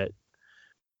I mean?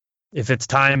 If it's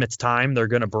time, it's time. They're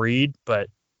going to breed, but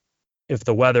if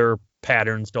the weather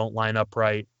patterns don't line up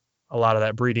right, a lot of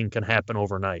that breeding can happen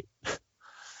overnight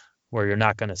where you're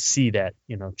not going to see that,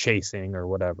 chasing or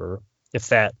whatever. If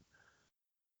that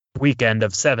weekend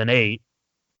of 7, 8,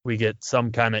 we get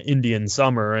some kind of Indian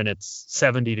summer and it's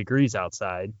 70 degrees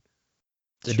outside,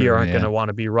 the deer aren't going to want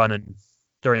to be running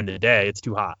during the day. It's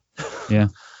too hot. Yeah.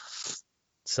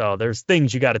 So there's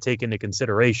things you got to take into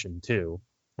consideration too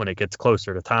when it gets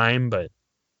closer to time. But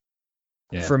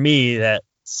for me, that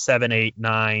 7, 8,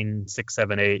 9, 6,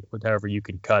 7, 8, whatever you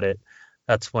can cut it,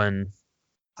 that's when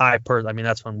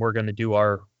that's when we're going to do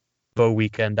our bow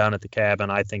weekend down at the cabin.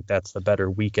 I think that's the better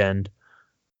weekend.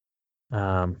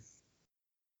 The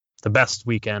best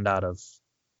weekend out of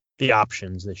the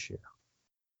options this year.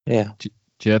 Yeah.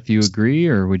 Jeff, you agree,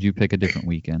 or would you pick a different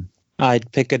weekend?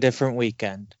 I'd pick a different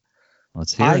weekend.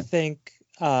 Let's hear it. I think,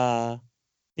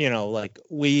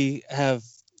 we have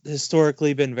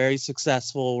historically been very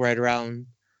successful right around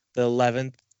the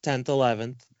 11th, 10th,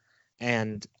 11th.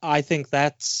 And I think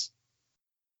that's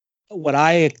what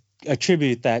I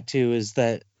attribute that to, is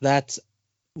that's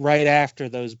right after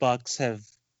those bucks have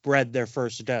bred their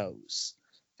first does.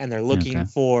 And they're looking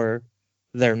for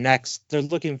they're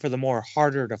looking for the more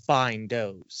harder to find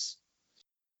does.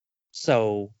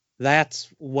 So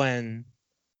that's when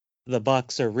the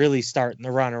bucks are really starting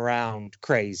to run around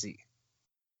crazy.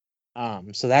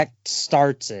 So that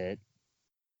starts it.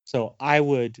 So I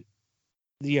would,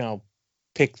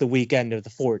 pick the weekend of the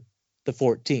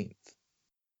 14th.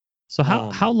 So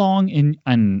how long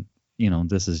and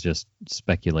this is just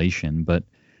speculation, but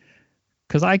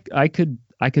because I could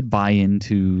buy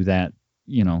into that,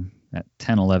 that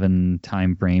 10-11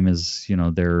 time frame is,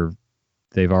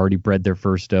 they've already bred their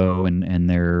first doe and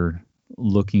they're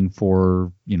looking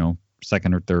for,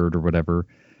 second or third or whatever.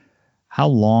 How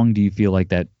long do you feel like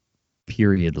that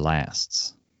period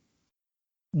lasts?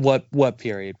 What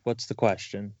period? What's the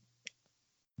question?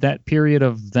 That period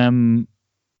of them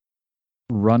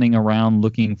running around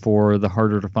looking for the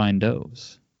harder to find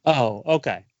does. Oh,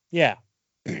 okay. Yeah.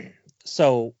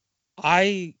 So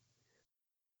I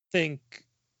think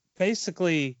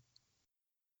basically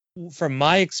from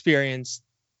my experience,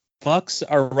 bucks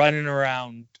are running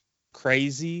around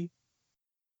crazy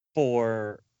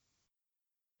for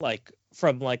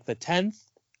from the 10th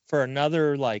for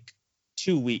another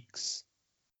 2 weeks.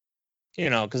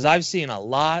 Because I've seen a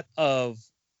lot of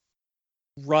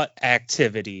rut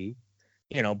activity,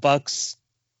 bucks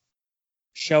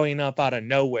showing up out of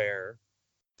nowhere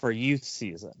for youth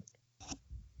season.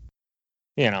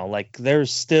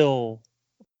 There's still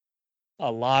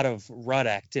a lot of rut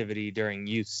activity during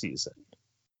youth season.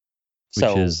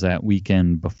 Which is that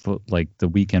weekend before, the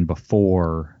weekend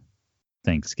before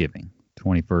Thanksgiving,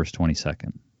 21st,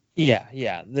 22nd.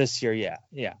 Yeah, this year,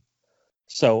 yeah.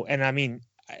 So, and I mean,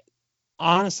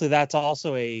 honestly, that's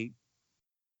also a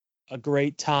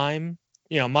great time.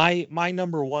 My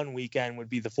number one weekend would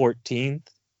be the 14th,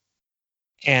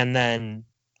 and then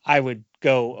I would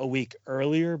go a week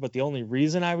earlier. But the only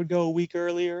reason I would go a week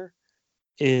earlier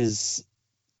is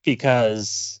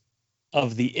because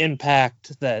of the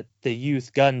impact that the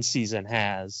youth gun season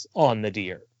has on the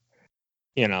deer.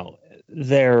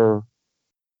 They're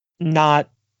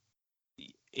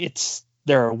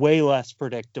way less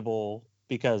predictable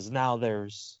because now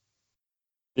there's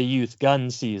the youth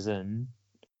gun season,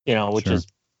 which Sure. is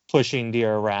pushing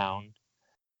deer around.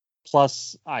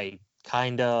 Plus, I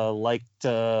kind of like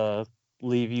to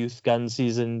leave youth gun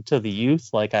season to the youth.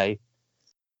 I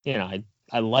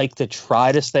like to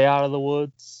try to stay out of the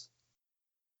woods.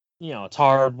 It's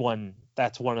hard when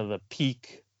that's one of the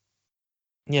peak,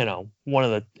 one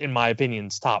of the, in my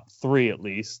opinion's top 3 at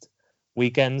least,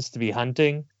 weekends to be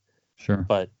hunting. Sure.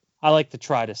 But I like to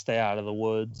try to stay out of the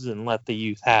woods and let the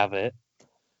youth have it.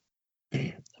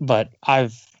 But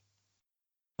I've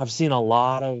seen a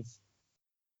lot of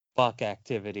buck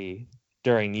activity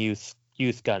during youth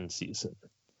gun season.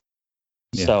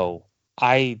 Yeah. So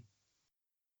I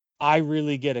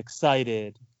really get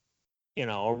excited,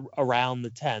 around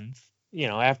the 10th.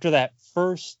 After that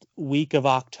first week of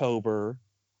October,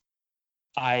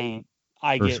 I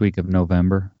First week of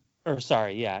November.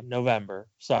 November.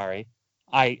 Sorry.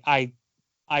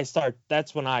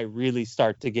 That's when I really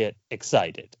start to get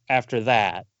excited after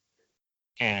that.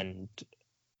 And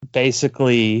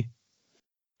basically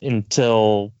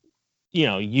until,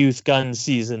 youth gun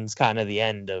season's kind of the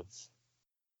end of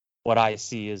what I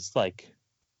see as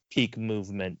peak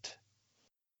movement.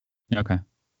 Okay.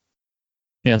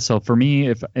 Yeah. So for me,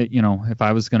 if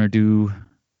I was going to do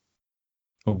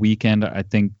a weekend, I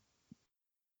think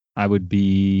I would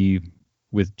be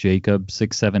with Jacob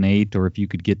 6, 7, 8, or if you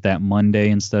could get that Monday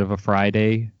instead of a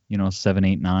Friday, 7,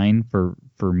 8, 9 for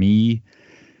me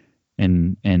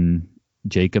and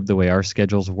Jacob, the way our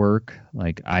schedules work,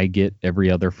 I get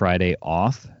every other Friday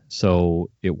off.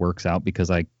 So it works out because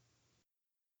I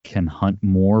can hunt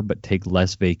more, but take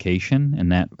less vacation.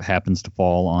 And that happens to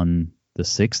fall on the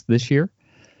 6th this year.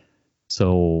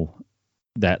 So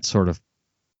that sort of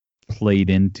played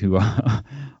into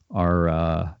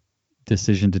our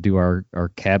decision to do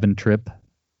our cabin trip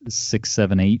 6,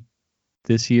 7, 8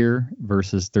 this year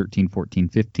versus 13, 14,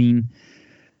 15,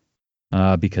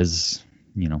 because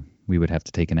we would have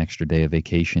to take an extra day of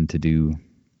vacation to do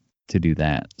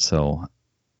that. So,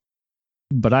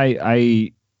 but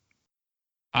I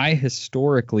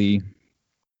historically,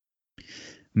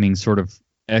 sort of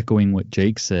echoing what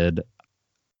Jake said,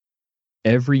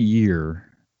 every year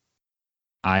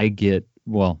I get,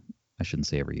 well, I shouldn't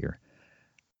say every year.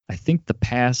 I think the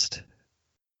past,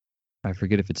 I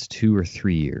forget if it's 2 or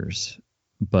 3 years,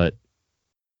 but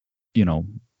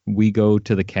we go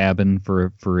to the cabin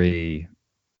for a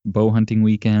bow hunting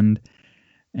weekend,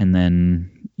 and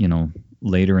then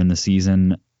later in the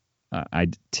season, I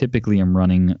typically am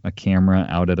running a camera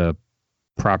out at a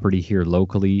property here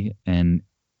locally, and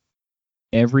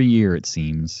every year it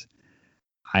seems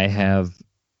I have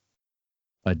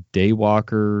a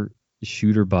daywalker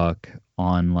shooter buck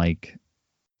on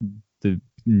the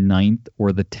 9th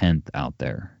or the 10th out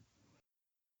there.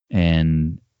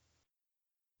 And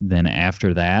then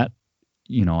after that,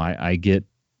 I get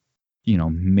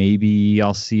maybe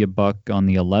I'll see a buck on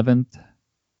the 11th,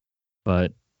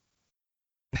 but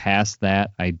past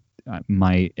that,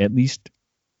 my at least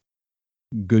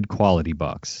good quality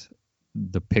bucks,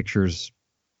 the pictures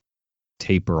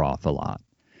taper off a lot.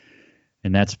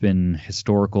 And that's been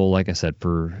historical, like I said,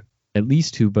 for at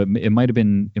least 2, but it might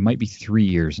be 3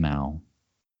 years now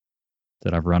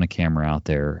that I've run a camera out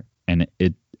there, and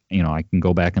I can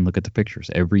go back and look at the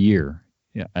pictures every year.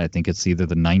 Yeah, I think it's either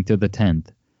the 9th or the 10th.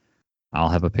 I'll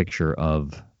have a picture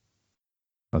of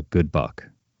a good buck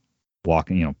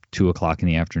walking, 2:00 in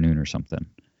the afternoon or something.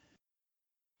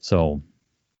 So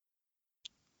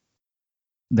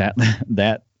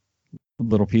that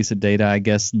little piece of data, I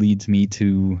guess, leads me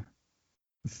to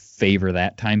favor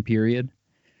that time period.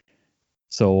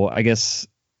 So I guess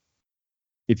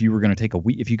if you were going to take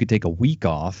if you could take a week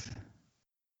off,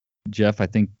 Jeff, I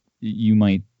think you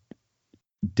might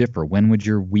differ. When would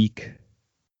your week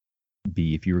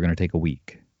be if you were going to take a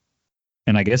week?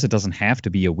 And I guess it doesn't have to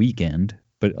be a weekend,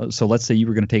 but so let's say you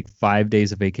were going to take 5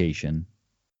 days of vacation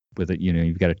with it.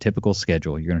 You've got a typical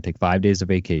schedule. You're going to take 5 days of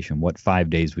vacation. What 5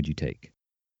 days would you take?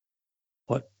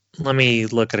 Let me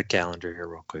look at a calendar here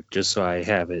real quick, just so I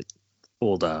have it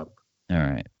pulled up. All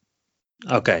right.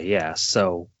 Okay, yeah.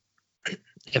 So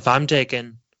if I'm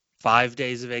taking 5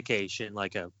 days of vacation,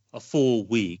 like a full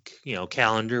week,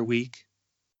 calendar week.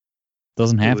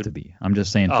 Doesn't have to be. I'm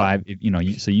just saying 5,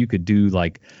 so you could do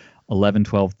like 11,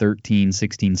 12, 13,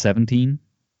 16, 17.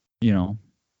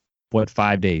 What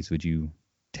 5 days would you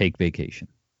take vacation?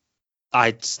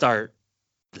 I'd start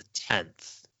the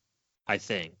 10th, I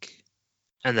think.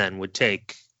 And then would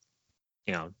take,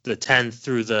 the 10th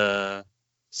through the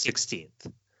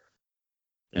 16th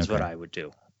is what I would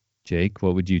do. Jake,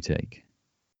 what would you take?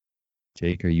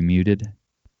 Jake, are you muted?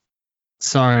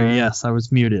 Sorry, yes, I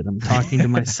was muted. I'm talking to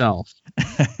myself.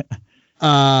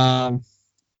 I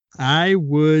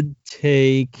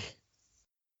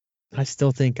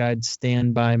still think I'd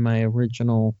stand by my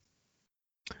original.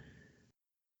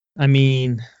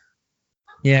 I'd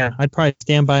probably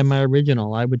stand by my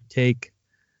original. I would take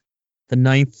the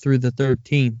 9th through the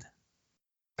 13th,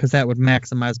 because that would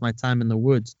maximize my time in the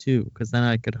woods too, because then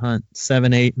I could hunt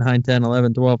 7, 8, 9, 10,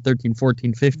 11, 12, 13,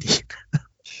 14, 15.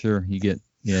 Sure, you get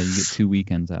 2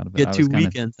 weekends out of it. Get 2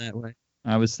 weekends that way.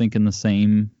 I was thinking the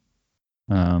same,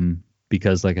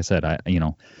 because like I said,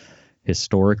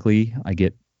 historically I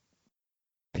get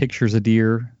pictures of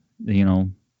deer,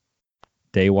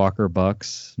 daywalker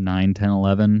bucks, 9, 10,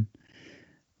 11.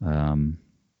 A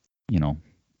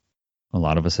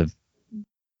lot of us have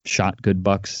shot good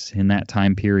bucks in that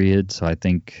time period, so I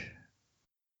think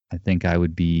I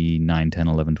would be 9, 10,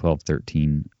 11, 12,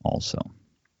 13 also.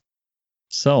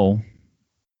 So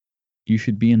you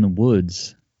should be in the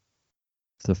woods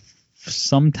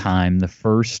sometime the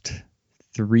first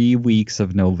 3 weeks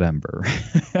of November.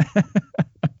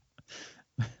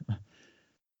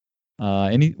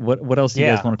 What else do you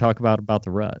guys want to talk about the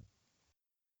rut?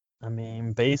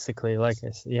 Basically, like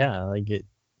I said,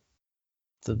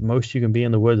 the most you can be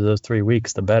in the woods those 3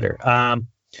 weeks, the better. I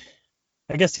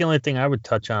guess the only thing I would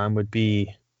touch on would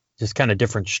be just kind of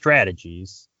different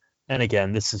strategies. And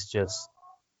again, this is just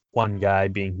one guy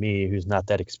being me who's not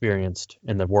that experienced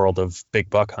in the world of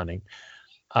big buck hunting.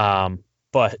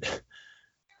 But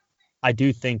I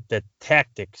do think that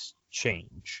tactics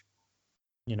change.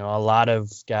 A lot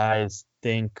of guys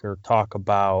think or talk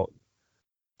about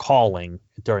calling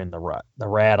during the rut, the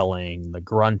rattling, the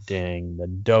grunting, the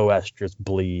doe estrus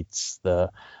bleats, you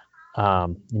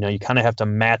kind of have to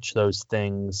match those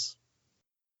things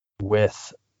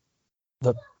with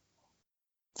the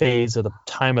phase of the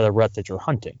time of the rut that you're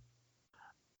hunting.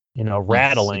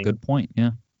 Rattling. That's a good point.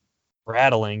 Yeah.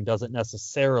 Rattling doesn't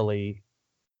necessarily,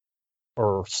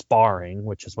 or sparring,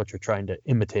 which is what you're trying to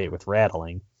imitate with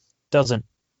rattling, doesn't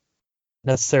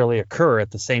necessarily occur at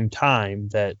the same time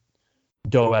that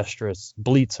doe estrus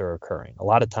bleats are occurring. A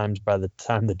lot of times by the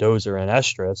time the does are in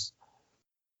estrus,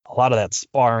 a lot of that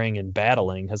sparring and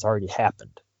battling has already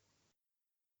happened.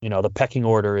 The pecking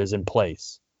order is in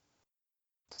place.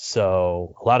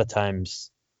 So a lot of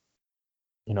times,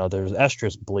 there's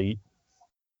estrus bleat,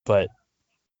 but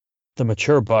the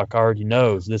mature buck already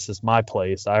knows this is my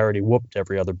place. I already whooped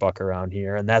every other buck around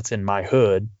here, and that's in my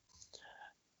hood.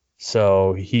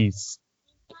 So he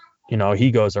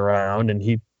goes around and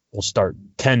he will start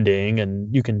tending,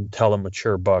 and you can tell a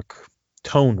mature buck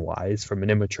tone-wise from an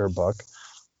immature buck.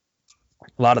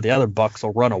 A lot of the other bucks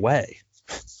will run away.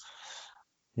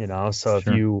 So sure. If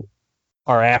you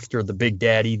are after the big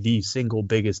daddy, the single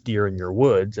biggest deer in your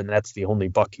woods, and that's the only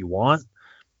buck you want,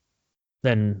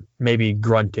 then maybe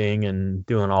grunting and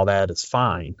doing all that is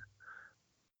fine.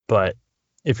 But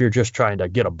if you're just trying to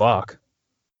get a buck,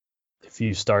 if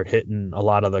you start hitting a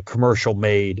lot of the commercial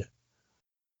made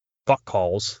buck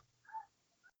calls,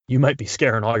 you might be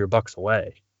scaring all your bucks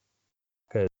away,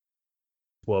 because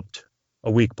whooped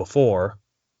a week before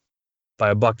by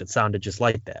a buck that sounded just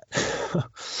like that.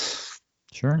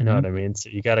 Sure. You know what I mean? So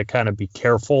you got to kind of be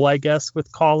careful, I guess,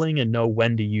 with calling and know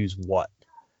when to use what.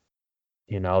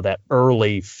 You know, that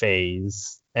early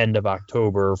phase, end of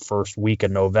October, first week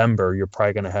of November, you're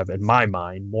probably going to have, in my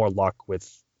mind, more luck with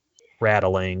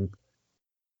rattling,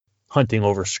 hunting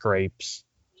over scrapes.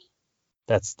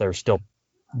 They're still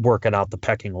working out the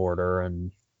pecking order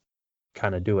and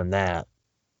kind of doing that.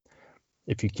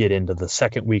 If you get into the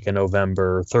second week of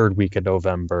November, third week of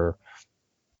November,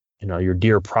 you know, your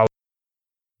deer probably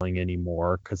not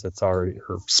anymore because it's already,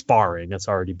 or sparring, it's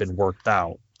already been worked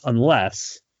out.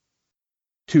 Unless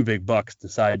two big bucks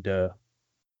decide to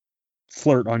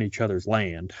flirt on each other's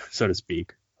land, so to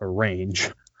speak, or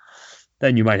range,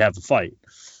 then you might have a fight.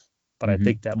 But I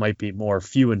think that might be more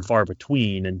few and far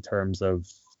between in terms of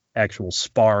actual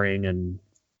sparring and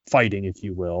fighting, if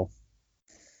you will,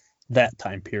 that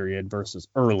time period versus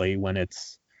early when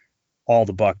it's all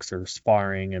the bucks are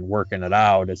sparring and working it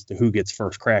out as to who gets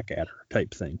first crack at her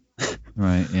type thing.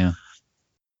 Right, yeah.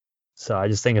 So I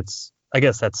just think I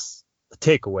guess that's the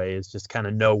takeaway, is just kind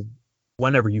of know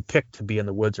whenever you pick to be in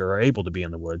the woods or are able to be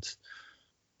in the woods,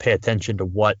 pay attention to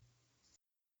what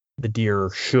the deer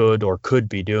should or could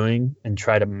be doing and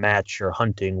try to match your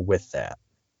hunting with that.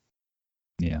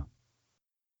 Yeah.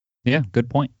 Yeah, good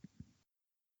point.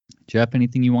 Jeff,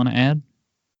 anything you want to add?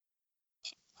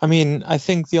 I mean, I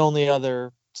think the only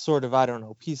other sort of, I don't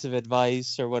know, piece of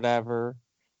advice or whatever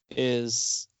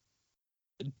is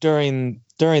during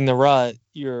the rut,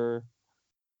 your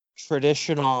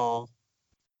traditional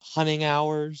hunting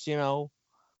hours, you know,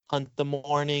 hunt the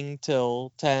morning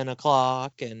till 10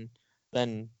 o'clock and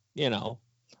then, you know,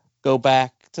 go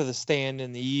back to the stand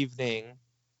in the evening,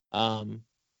 kind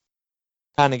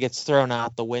of gets thrown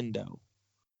out the window.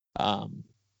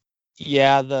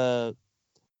 Yeah, the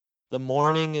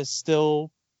morning is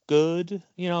still good,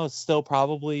 you know, it's still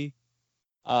probably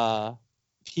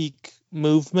peak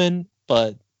movement,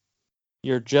 but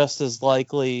you're just as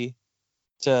likely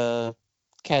to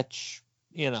catch,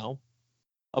 you know,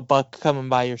 a buck coming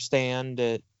by your stand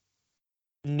at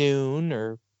noon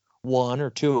or 1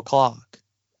 or 2 o'clock.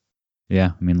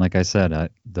 Yeah, I mean, like I said,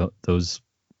 those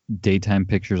daytime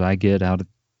pictures I get out of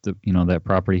the, you know, that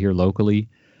property here locally,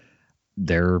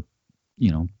 they're,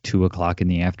 you know, 2 o'clock in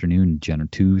the afternoon,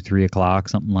 2-3 o'clock,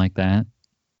 something like that.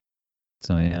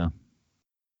 So yeah,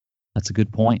 that's a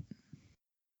good point.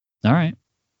 All right.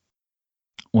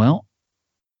 Well,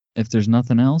 if there's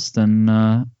nothing else,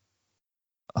 then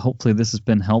hopefully this has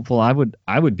been helpful.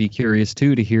 I would be curious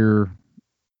too to hear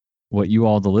what you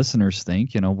all, the listeners,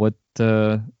 think. You know, what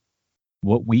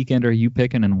weekend are you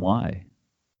picking and why?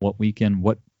 What weekend?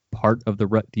 What part of the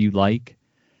rut do you like?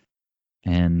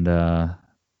 And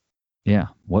yeah,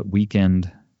 what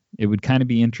weekend? It would kind of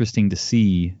be interesting to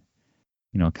see,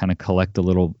 you know, kind of collect a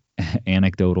little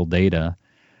anecdotal data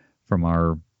from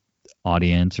our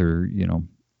audience or, you know,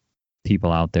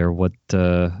 people out there. What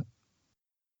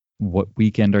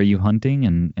weekend are you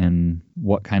hunting and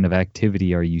what kind of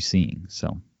activity are you seeing?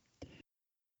 So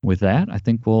with that, I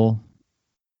think we'll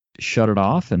shut it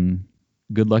off, and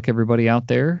good luck everybody out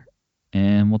there,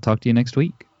 and we'll talk to you next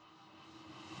week.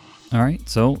 All right,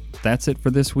 so that's it for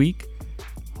this week.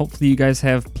 Hopefully you guys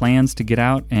have plans to get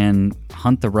out and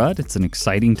hunt the rut. It's an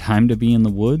exciting time to be in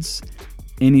the woods.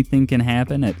 Anything can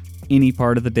happen at any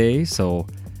part of the day, so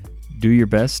do your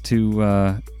best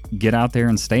to get out there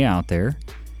and stay out there.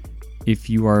 If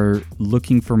you are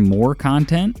looking for more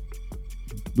content,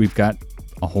 we've got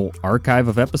a whole archive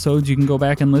of episodes you can go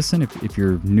back and listen if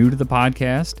you're new to the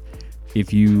podcast.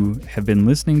 If you have been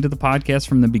listening to the podcast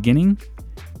from the beginning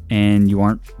and you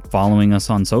aren't following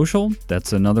us on social,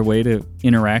 that's another way to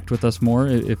interact with us more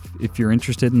if you're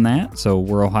interested in that. So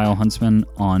we're Ohio Huntsman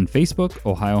on Facebook,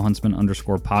 Ohio Huntsman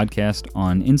 _podcast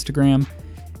on Instagram,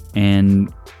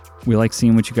 and we like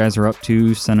seeing what you guys are up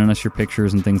to, sending us your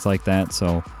pictures and things like that.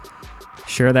 So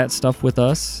share that stuff with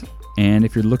us. And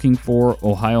if you're looking for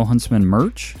Ohio Huntsman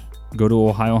merch, go to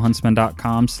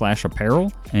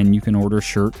ohiohuntsman.com/apparel and you can order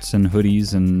shirts and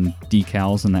hoodies and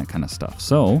decals and that kind of stuff.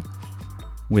 So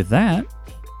with that,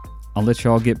 I'll let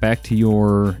you all get back to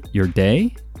your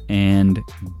day, and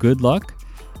good luck.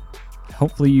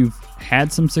 Hopefully you've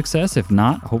had some success. If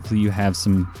not, hopefully you have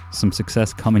some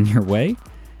success coming your way,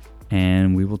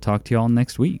 and we will talk to you all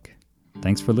next week.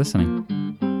 Thanks for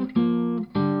listening.